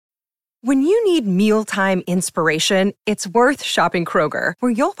When you need mealtime inspiration, it's worth shopping Kroger,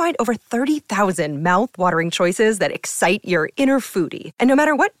 where you'll find over 30,000 mouth-watering choices that excite your inner foodie. And no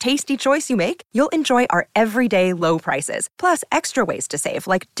matter what tasty choice you make, you'll enjoy our everyday low prices, plus extra ways to save,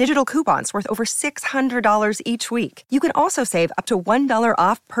 like digital coupons worth over $600 each week. You can also save up to $1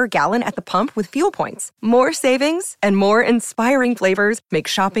 off per gallon at the pump with fuel points. More savings and more inspiring flavors make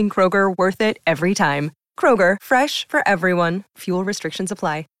shopping Kroger worth it every time. Kroger, fresh for everyone. Fuel restrictions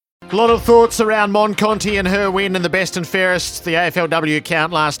apply. A lot of thoughts around Mon Conti and her win in the best and fairest, the AFLW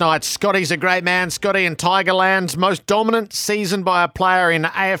account last night. Scotty's a great man. Scotty in Tigerland's most dominant season by a player in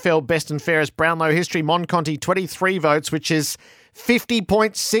AFL best and fairest Brownlow history. Mon Conti, 23 votes, which is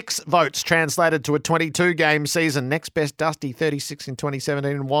 50.6 votes translated to a 22-game season. Next best, Dusty, 36 in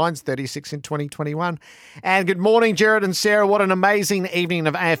 2017, and Wines, 36 in 2021. And good morning, Jared and Sarah. What an amazing evening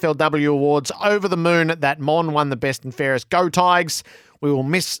of AFLW awards. Over the moon that Mon won the best and fairest. Go Tigers. We will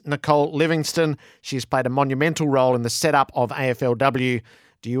miss Nicole Livingston. She's played a monumental role in the setup of AFLW.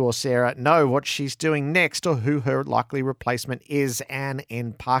 Do you or Sarah know what she's doing next or who her likely replacement is? And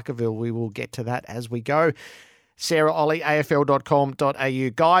in Parkerville, we will get to that as we go. Sarah Olle, AFL.com.au,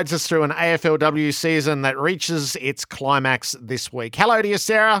 guides us through an AFLW season that reaches its climax this week. Hello to you,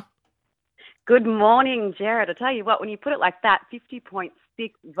 Sarah. Good morning, Jared. I tell you what, when you put it like that, 50.6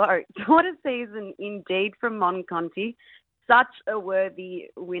 votes. What a season indeed from Mon Conti. Such a worthy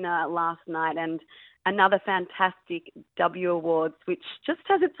winner last night, and another fantastic W Awards, which just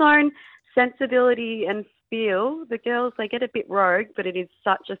has its own sensibility and feel. The girls, they get a bit rogue, but it is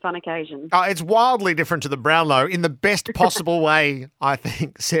such a fun occasion. Oh, it's wildly different to the Brownlow in the best possible way, I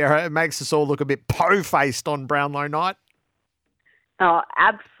think, Sarah. It makes us all look a bit po-faced on Brownlow night. Oh,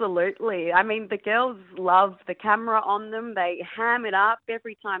 absolutely. I mean, the girls love the camera on them. They ham it up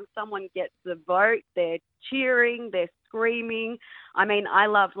every time someone gets a vote. They're cheering, they're screaming. I mean, I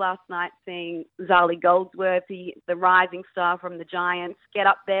loved last night seeing Zali Goldsworthy, the rising star from the Giants, get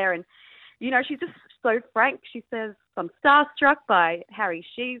up there and, you know, she's just so frank. She says, I'm starstruck by Harry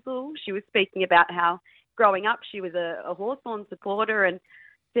Sheasel. She was speaking about how growing up she was a Hawthorn supporter, and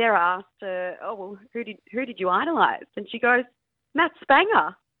Sarah asked her, oh, well, who did you idolise? And she goes, Matt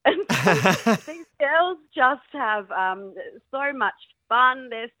Spanger. And so these girls just have so much fun.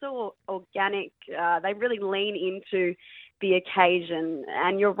 They're so organic. They really lean into the occasion.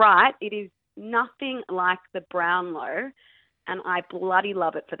 And you're right, it is nothing like the Brownlow, and I bloody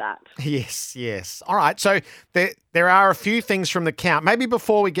love it for that. Yes, yes. All right, so there are a few things from the count. Maybe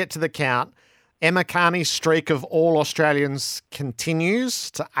before we get to the count, Emma Carney's streak of all Australians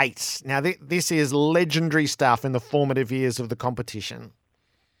continues to 8. Now, this is legendary stuff in the formative years of the competition.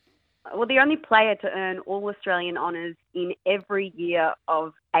 Well, the only player to earn All-Australian honours in every year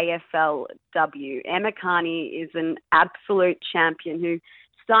of AFLW. Emma Carney is an absolute champion who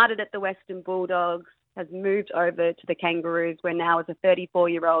started at the Western Bulldogs, has moved over to the Kangaroos, where now as a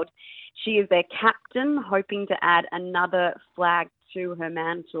 34-year-old, she is their captain, hoping to add another flag to her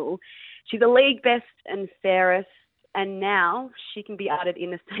mantle. She's a league best and fairest, and now she can be added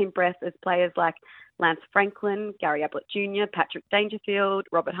in the same breath as players like Lance Franklin, Gary Ablett Jr., Patrick Dangerfield,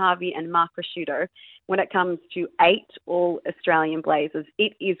 Robert Harvey, and Mark Rasciuto when it comes to 8 All-Australian Blazers.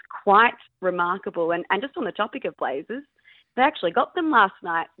 It is quite remarkable. And just on the topic of Blazers, they actually got them last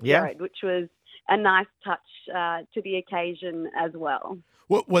night, Jared, which was a nice touch to the occasion as well.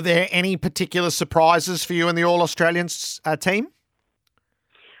 Were there any particular surprises for you in the All-Australians team?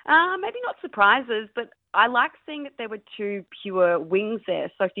 Maybe not surprises, but I like seeing that there were 2 pure wings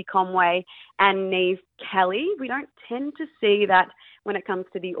there, Sophie Conway and Neve Kelly. We don't tend to see that when it comes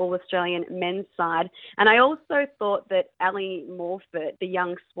to the All-Australian men's side. And I also thought that Ali Morford, the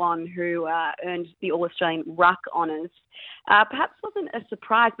young swan who earned the All-Australian ruck honours, perhaps wasn't a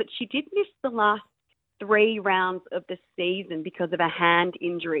surprise, but she did miss the last 3 rounds of the season because of a hand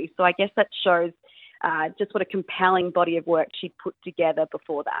injury. So I guess that shows just what a compelling body of work she put together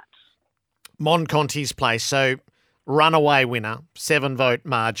before that. Mon Conti's place, so runaway winner, 7-vote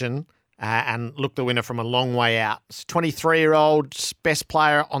margin, and look, the winner from a long way out. 23-year-old, best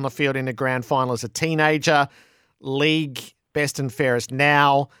player on the field in a grand final as a teenager, league best and fairest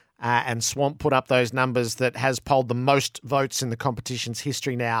now, and Swamp put up those numbers that has polled the most votes in the competition's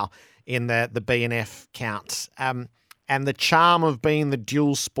history now in the B&F count. And the charm of being the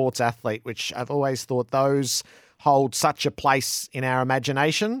dual sports athlete, which I've always thought those hold such a place in our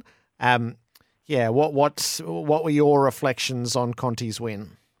imagination. What were your reflections on Conti's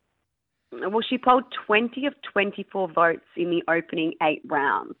win? Well, she polled 20 of 24 votes in the opening 8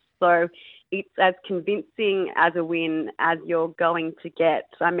 rounds. So it's as convincing as a win as you're going to get.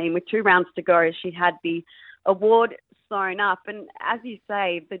 I mean, with 2 rounds to go, she had the award sewn up. And as you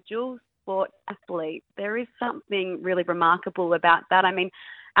say, the dual sport athlete. There is something really remarkable about that. I mean,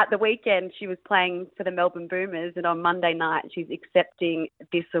 at the weekend, she was playing for the Melbourne Boomers, and on Monday night, she's accepting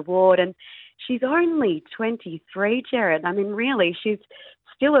this award. And she's only 23, Jared. I mean, really, she's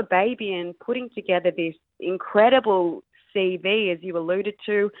still a baby and putting together this incredible CV, as you alluded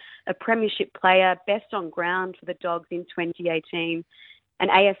to, a premiership player, best on ground for the Dogs in 2018, an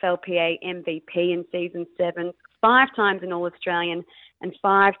AFLPA MVP in season 7, 5 times an All-Australian and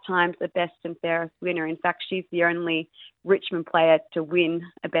 5 times a best and fairest winner. In fact, she's the only Richmond player to win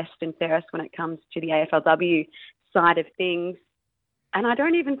a best and fairest when it comes to the AFLW side of things. And I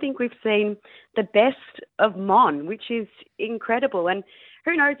don't even think we've seen the best of Mon, which is incredible. And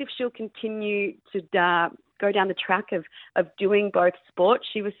who knows if she'll continue to go down the track of doing both sports.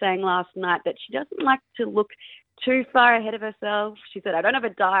 She was saying last night that she doesn't like to look too far ahead of herself. She said, I don't have a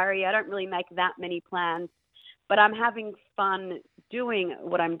diary. I don't really make that many plans, but I'm having fun doing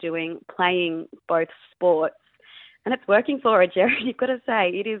what I'm doing, playing both sports. And it's working for her, Jerry. You've got to say,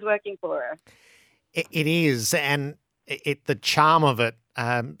 it is working for her. It is, and the charm of it.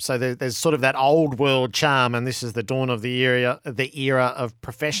 So there's sort of that old world charm, and this is the dawn of the era of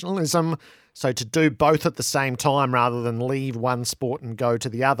professionalism. So to do both at the same time rather than leave one sport and go to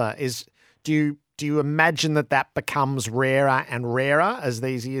the other do you imagine that becomes rarer and rarer as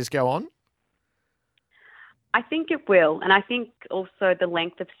these years go on? I think it will, and I think also the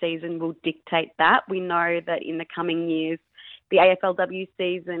length of season will dictate that. We know that in the coming years, the AFLW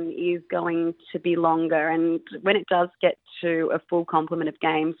season is going to be longer, and when it does get to a full complement of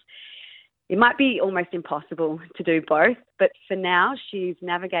games, it might be almost impossible to do both. But for now, she's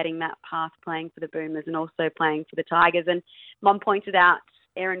navigating that path, playing for the Boomers and also playing for the Tigers. And Mom pointed out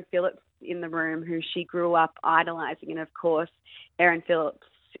Erin Phillips in the room, who she grew up idolising, and of course, Erin Phillips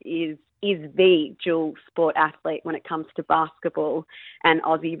is the dual sport athlete when it comes to basketball and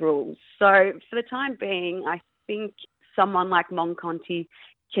Aussie rules. So for the time being, I think someone like Mon Conti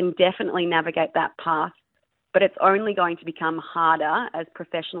can definitely navigate that path, but it's only going to become harder as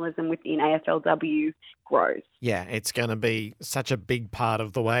professionalism within AFLW grows. Yeah, it's going to be such a big part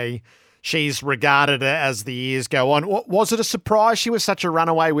of the way she's regarded as the years go on. Was it a surprise she was such a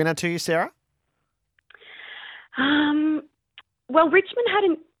runaway winner to you, Sarah? Well, Richmond had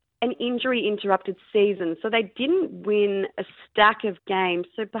an injury-interrupted season, so they didn't win a stack of games.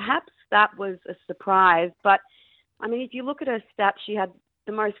 So perhaps that was a surprise. But, I mean, if you look at her stats, she had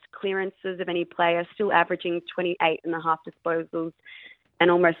the most clearances of any player, still averaging 28.5 disposals and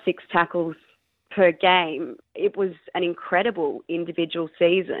almost 6 tackles per game. It was an incredible individual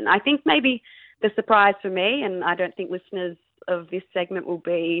season. I think maybe the surprise for me, and I don't think listeners of this segment will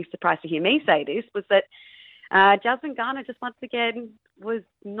be surprised to hear me say this, was that Jasmine Garner just once again was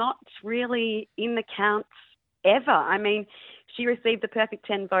not really in the counts ever. I mean, she received the perfect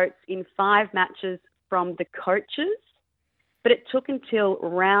 10 votes in 5 matches from the coaches, but it took until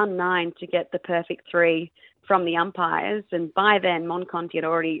round 9 to get the perfect 3 from the umpires. And by then, Mon Conti had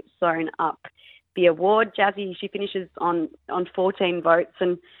already sewn up the award. Jazzy, she finishes on 14 votes.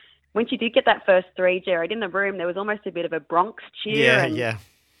 And when she did get that first 3, Jared, in the room, there was almost a bit of a Bronx cheer.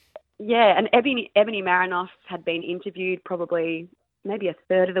 Yeah, and Ebony Marinoff had been interviewed probably maybe a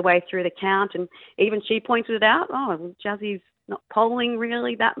third of the way through the count, and even she pointed it out, Jazzy's not polling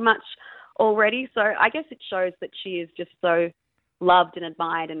really that much already. So I guess it shows that she is just so loved and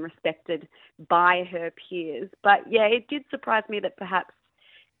admired and respected by her peers. But yeah, it did surprise me that perhaps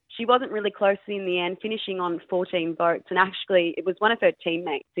she wasn't really close in the end, finishing on 14 votes. And actually, it was one of her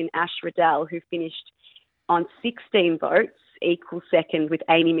teammates in Ash Riddell who finished on 16 votes, equal second with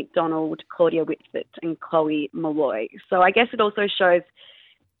Amy McDonald, Claudia Whitford and Chloe Malloy. So I guess it also shows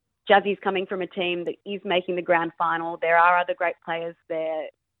Jazzy's coming from a team that is making the grand final. There are other great players there.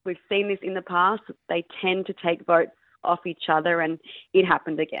 We've seen this in the past. They tend to take votes off each other, and it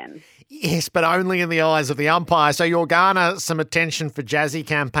happened again. Yes, but only in the eyes of the umpire. So your Garner Some Attention for Jazzy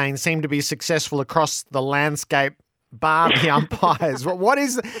campaign seemed to be successful across the landscape, bar the umpires.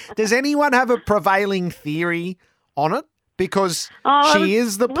 Does anyone have a prevailing theory on it? Because she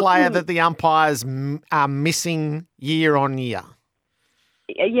is the player that the umpires are missing year on year.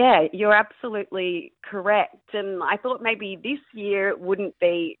 Yeah, you're absolutely correct. And I thought maybe this year it wouldn't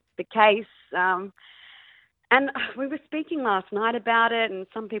be the case. And we were speaking last night about it, and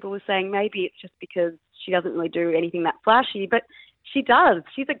some people were saying maybe it's just because she doesn't really do anything that flashy, but she does.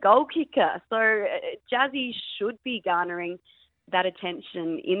 She's a goal kicker. So Jazzy should be garnering that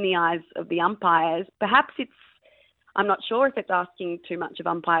attention in the eyes of the umpires. Perhaps I'm not sure if it's asking too much of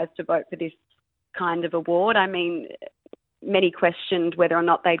umpires to vote for this kind of award. I mean, many questioned whether or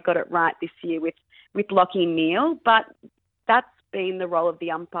not they'd got it right this year with Lachie Neale, but that's been the role of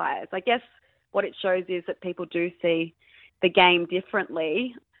the umpires. I guess what it shows is that people do see the game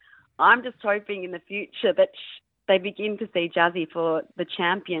differently. I'm just hoping in the future that they begin to see Jazzy for the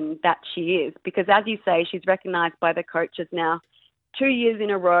champion that she is, because as you say, she's recognised by the coaches now 2 years in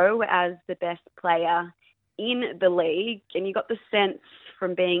a row as the best player in the league. And you got the sense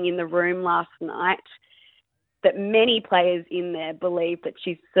from being in the room last night that many players in there believe that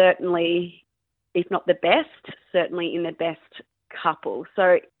she's certainly, if not the best, certainly in the best couple.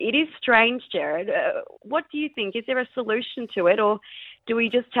 So it is strange, Jared. What do you think? Is there a solution to it, or do we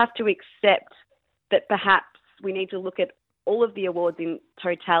just have to accept that perhaps we need to look at all of the awards in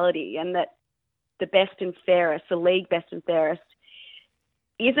totality and that the best and fairest, the league best and fairest,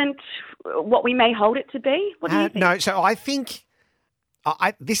 isn't what we may hold it to be? What do you think? No, so I think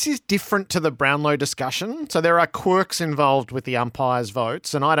this is different to the Brownlow discussion. So there are quirks involved with the umpires'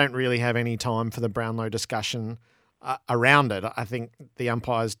 votes, and I don't really have any time for the Brownlow discussion around it. I think the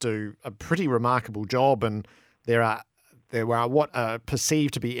umpires do a pretty remarkable job, and there are what are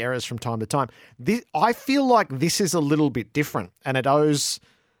perceived to be errors from time to time. I feel like this is a little bit different, and it owes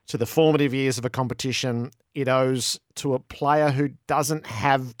to the formative years of a competition. It owes to a player who doesn't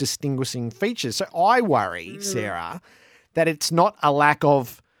have distinguishing features. So I worry, Sarah, that it's not a lack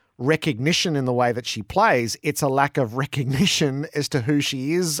of recognition in the way that she plays. It's a lack of recognition as to who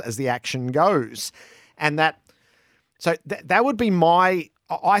she is as the action goes. And that would be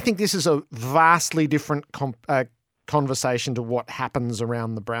I think this is a vastly different conversation to what happens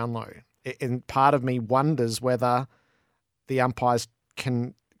around the Brownlow. And part of me wonders whether the umpires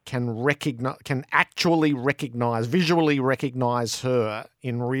can actually visually recognize her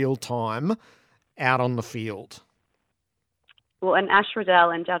in real time out on the field. Well, and Ash Riddell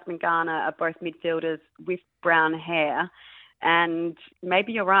and Jasmine Garner are both midfielders with brown hair. And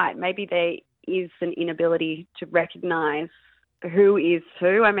maybe you're right. Maybe there is an inability to recognise who is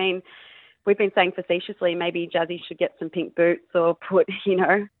who. I mean, we've been saying facetiously maybe Jazzy should get some pink boots or put,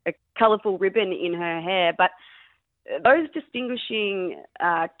 a colourful ribbon in her hair. But those distinguishing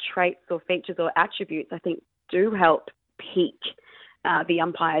traits or features or attributes, I think, do help pique the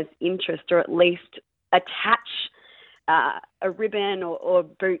umpire's interest, or at least attach a ribbon or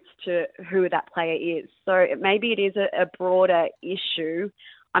boots to who that player is. So maybe it is a broader issue.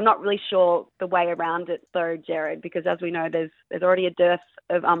 I'm not really sure the way around it, though, Jared, because as we know, there's already a dearth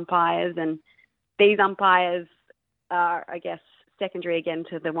of umpires, and these umpires are, I guess, secondary again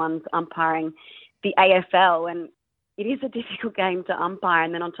to the ones umpiring the AFL, and it is a difficult game to umpire.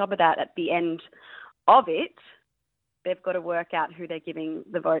 And then on top of that, at the end of it, they've got to work out who they're giving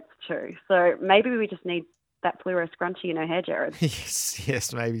the votes to. So maybe we just need that fluoro scrunchie in her hair, Jared.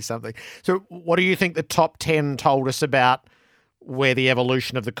 Yes, maybe something. So what do you think the top 10 told us about where the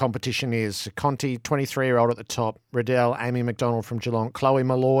evolution of the competition is? Conti, 23-year-old at the top, Riddell, Amy McDonald from Geelong, Chloe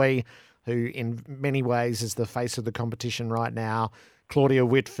Malloy, who in many ways is the face of the competition right now, Claudia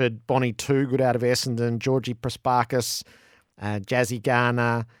Whitford, Bonnie Toogood out of Essendon, Georgie Prasparkas, Jazzy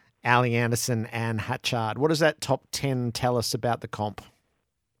Garner, Ali Anderson and Hatchard. What does that top 10 tell us about the comp?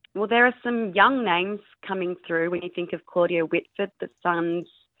 Well, there are some young names coming through when you think of Claudia Whitford, the Suns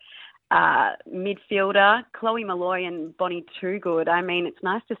midfielder, Chloe Malloy and Bonnie Toogood. I mean, it's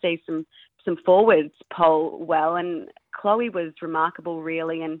nice to see some forwards poll well, and Chloe was remarkable,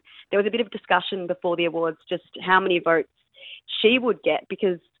 really. And there was a bit of discussion before the awards just how many votes she would get,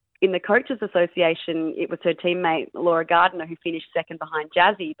 because in the Coaches Association, it was her teammate Laura Gardner who finished second behind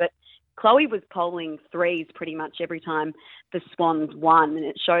Jazzy, but Chloe was polling threes pretty much every time the Swans won, and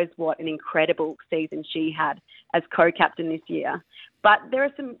it shows what an incredible season she had as co-captain this year. But there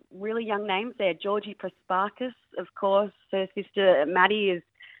are some really young names there. Georgie Prasparkas, of course, her sister Maddie is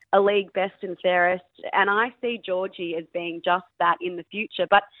a league best and fairest, and I see Georgie as being just that in the future,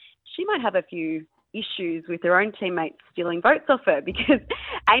 but she might have a few issues with her own teammates stealing votes off her, because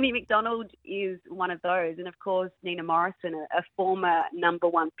Amy McDonald is one of those. And of course, Nina Morrison, a former number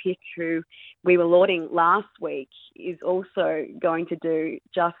one pick who we were lauding last week, is also going to do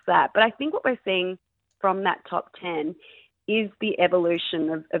just that. But I think what we're seeing from that top 10 is the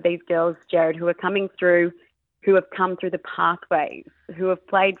evolution of these girls, Jared, who are coming through, who have come through the pathways, who have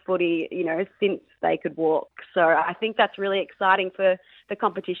played footy, since they could walk. So I think that's really exciting for the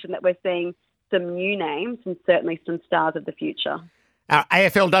competition, that we're seeing some new names and certainly some stars of the future. Our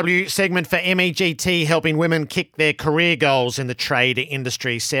AFLW segment for MEGT, helping women kick their career goals in the trade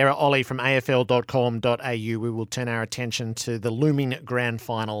industry. Sarah Olle from afl.com.au. We will turn our attention to the looming grand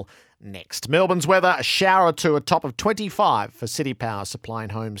final next. Melbourne's weather, a shower or two, a top of 25 for City Power,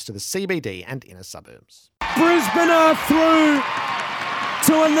 supplying homes to the CBD and inner suburbs. Brisbane are through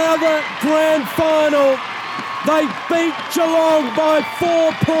to another grand final. They beat Geelong by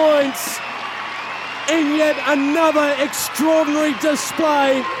 4 points in yet another extraordinary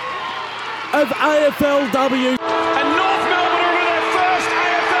display of AFLW. And North Melbourne are in their first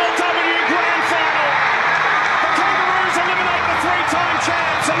AFLW Grand Final. The Kangaroos eliminate the three-time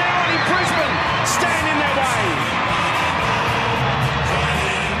champs, and now only Brisbane stand in their way.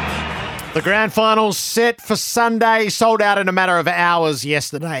 The Grand Finals set for Sunday, sold out in a matter of hours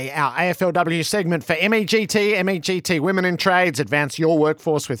yesterday. Our AFLW segment for MEGT Women in Trades. Advance your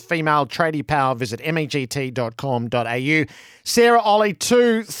workforce with female tradie power. Visit MEGT.com.au. Sarah Olle,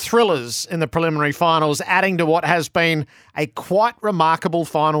 2 thrillers in the preliminary finals, adding to what has been a quite remarkable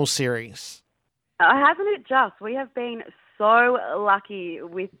final series. Hasn't it just? We have been so lucky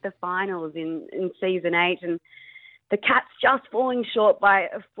with the finals in Season 8, and the Cats just falling short by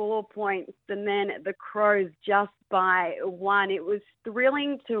 4 points, and then the Crows just by 1. It was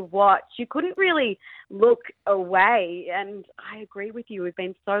thrilling to watch. You couldn't really look away, and I agree with you. We've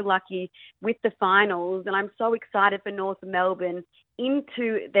been so lucky with the finals, and I'm so excited for North Melbourne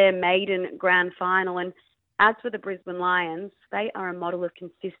into their maiden grand final. And as for the Brisbane Lions, they are a model of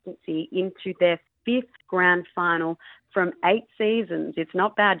consistency into their 5th grand final from 8 seasons. It's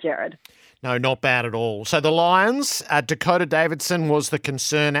not bad, Jared. No, not bad at all. So the Lions, Dakota Davidson was the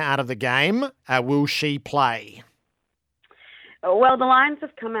concern out of the game. Will she play? Well, the Lions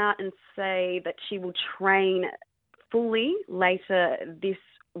have come out and say that she will train fully later this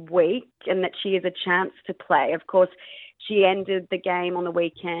week and that she has a chance to play. Of course, she ended the game on the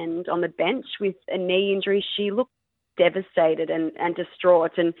weekend on the bench with a knee injury. She looked devastated and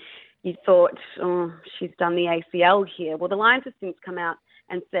distraught, and you thought, oh, she's done the ACL here. Well, the Lions have since come out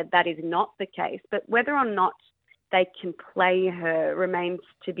and said that is not the case. But whether or not they can play her remains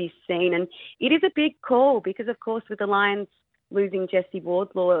to be seen. And it is a big call because, of course, with the Lions losing Jessie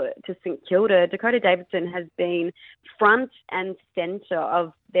Wardlaw to St Kilda, Dakota Davidson has been front and centre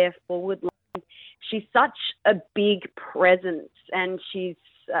of their forward line. She's such a big presence, and she's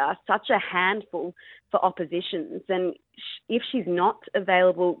such a handful for oppositions. And if she's not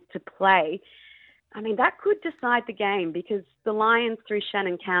available to play, I mean, that could decide the game because the Lions threw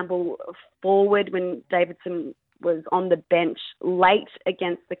Shannon Campbell forward when Davidson was on the bench late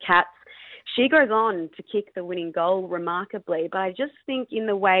against the Cats. She goes on to kick the winning goal remarkably, but I just think in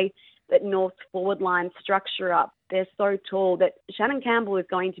the way that North's forward line structure up, they're so tall that Shannon Campbell is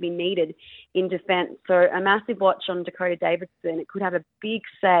going to be needed in defence. So a massive watch on Dakota Davidson. It could have a big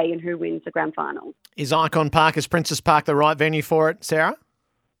say in who wins the grand final. Is Icon Park, is Princess Park the right venue for it, Sarah?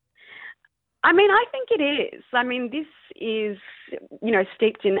 I mean, I think it is. I mean, this is,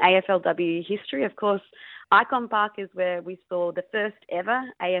 steeped in AFLW history. Of course, Icon Park is where we saw the first ever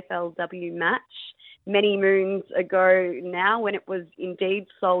AFLW match many moons ago now, when it was indeed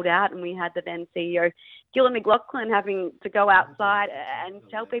sold out, and we had the then CEO Gillon McLaughlin having to go outside and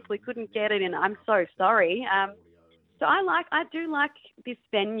tell people he couldn't get it in. I'm so sorry. So I do like this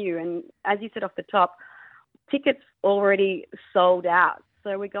venue, and as you said off the top, tickets already sold out.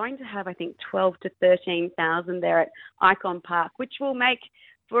 So we're going to have, I think, 12 to 13,000 there at Icon Park, which will make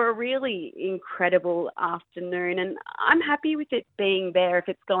for a really incredible afternoon. And I'm happy with it being there if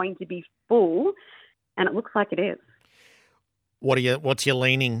it's going to be full, and it looks like it is. What's your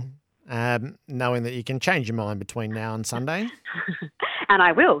leaning, knowing that you can change your mind between now and Sunday? And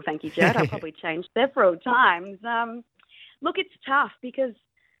I will, thank you, Jared. I'll probably change several times. Look, it's tough because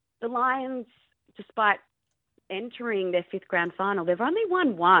the Lions, despite entering their 5th grand final, they've only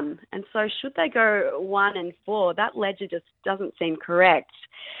won 1. And so should they go 1-4, that ledger just doesn't seem correct.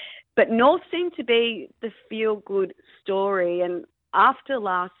 But North seem to be the feel-good story. And after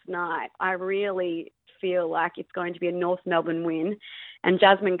last night, I really feel like it's going to be a North Melbourne win. And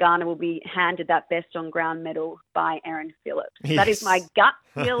Jasmine Garner will be handed that best on ground medal by Erin Phillips. Yes. That is my gut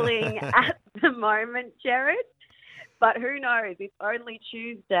feeling at the moment, Jared. But who knows? It's only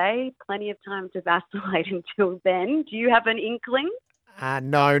Tuesday. Plenty of time to vacillate until then. Do you have an inkling?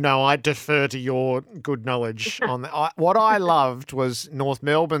 No. I defer to your good knowledge on that. What I loved was North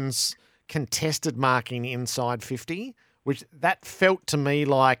Melbourne's contested marking inside 50, which that felt to me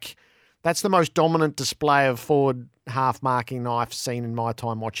like that's the most dominant display of forward half marking I've seen in my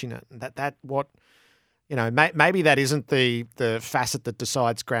time watching it. Maybe that isn't the facet that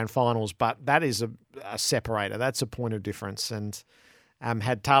decides grand finals, but that is a separator. That's a point of difference. And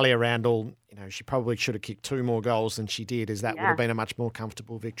had Talia Randall, she probably should have kicked 2 more goals than she did, would have been a much more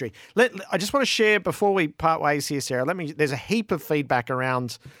comfortable victory. I just want to share, before we part ways here, Sarah, there's a heap of feedback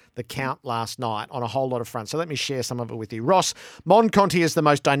around the count last night on a whole lot of fronts. So let me share some of it with you. Ross, Mon Conti is the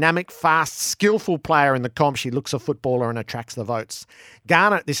most dynamic, fast, skillful player in the comp. She looks a footballer and attracts the votes.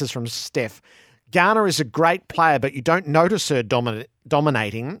 Garner, this is from Steph. Garner is a great player, but you don't notice her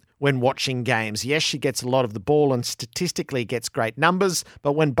dominating when watching games. Yes, she gets a lot of the ball and statistically gets great numbers,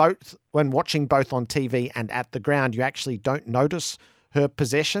 but when watching both on TV and at the ground, you actually don't notice her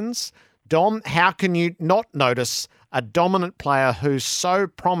possessions. Dom, how can you not notice a dominant player who's so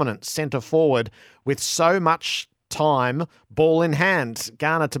prominent centre forward with so much time, ball in hand?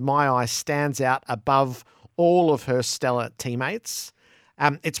 Garner, to my eye, stands out above all of her stellar teammates.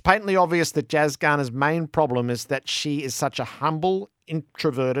 It's patently obvious that Jazz Garner's main problem is that she is such a humble,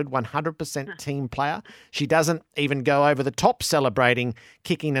 introverted, 100% team player. She doesn't even go over the top celebrating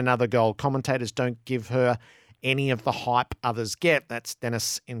kicking another goal. Commentators don't give her any of the hype others get. That's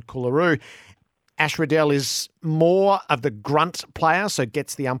Dennis in Coolaroo. Ash Riddell is more of the grunt player, so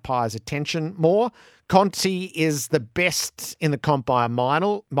gets the umpire's attention more. Conti is the best in the comp by a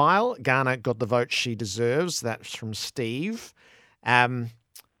mile. Garner got the vote she deserves. That's from Steve. And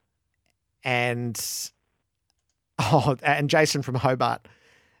Jason from Hobart.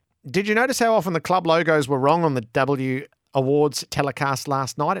 Did you notice how often the club logos were wrong on the W Awards telecast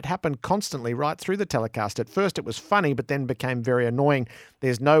last night? It happened constantly right through the telecast. At first it was funny, but then became very annoying.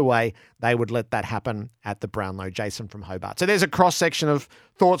 There's no way they would let that happen at the Brownlow. Jason from Hobart. So there's a cross-section of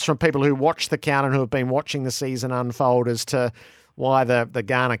thoughts from people who watch the count and who have been watching the season unfold as to why the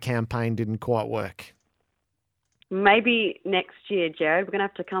Garner campaign didn't quite work. Maybe next year, Jared, we're going to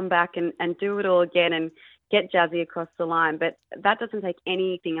have to come back and do it all again and get Jazzy across the line. But that doesn't take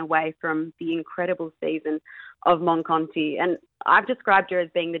anything away from the incredible season of Monconti. And I've described her as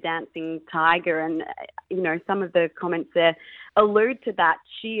being the dancing tiger. And, you know, some of the comments there allude to that.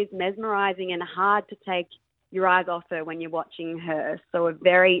 She is mesmerising and hard to take your eyes off her when you're watching her. So a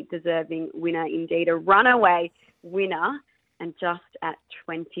very deserving winner indeed, a runaway winner. And just at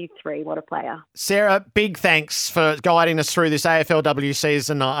 23, what a player. Sarah, big thanks for guiding us through this AFLW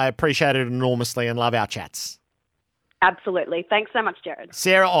season. I appreciate it enormously and love our chats. Absolutely. Thanks so much, Jared.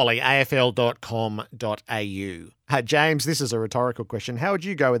 Sarah Olle, afl.com.au. James, this is a rhetorical question. How would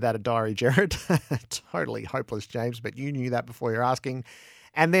you go without a diary, Jared? Totally hopeless, James, but you knew that before you're asking.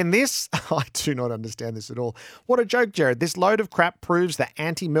 And then this, I do not understand this at all. What a joke, Jared. This load of crap proves the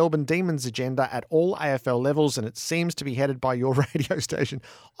anti-Melbourne Demons agenda at all AFL levels, and it seems to be headed by your radio station.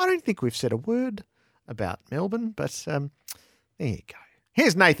 I don't think we've said a word about Melbourne, but there you go.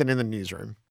 Here's Nathan in the newsroom.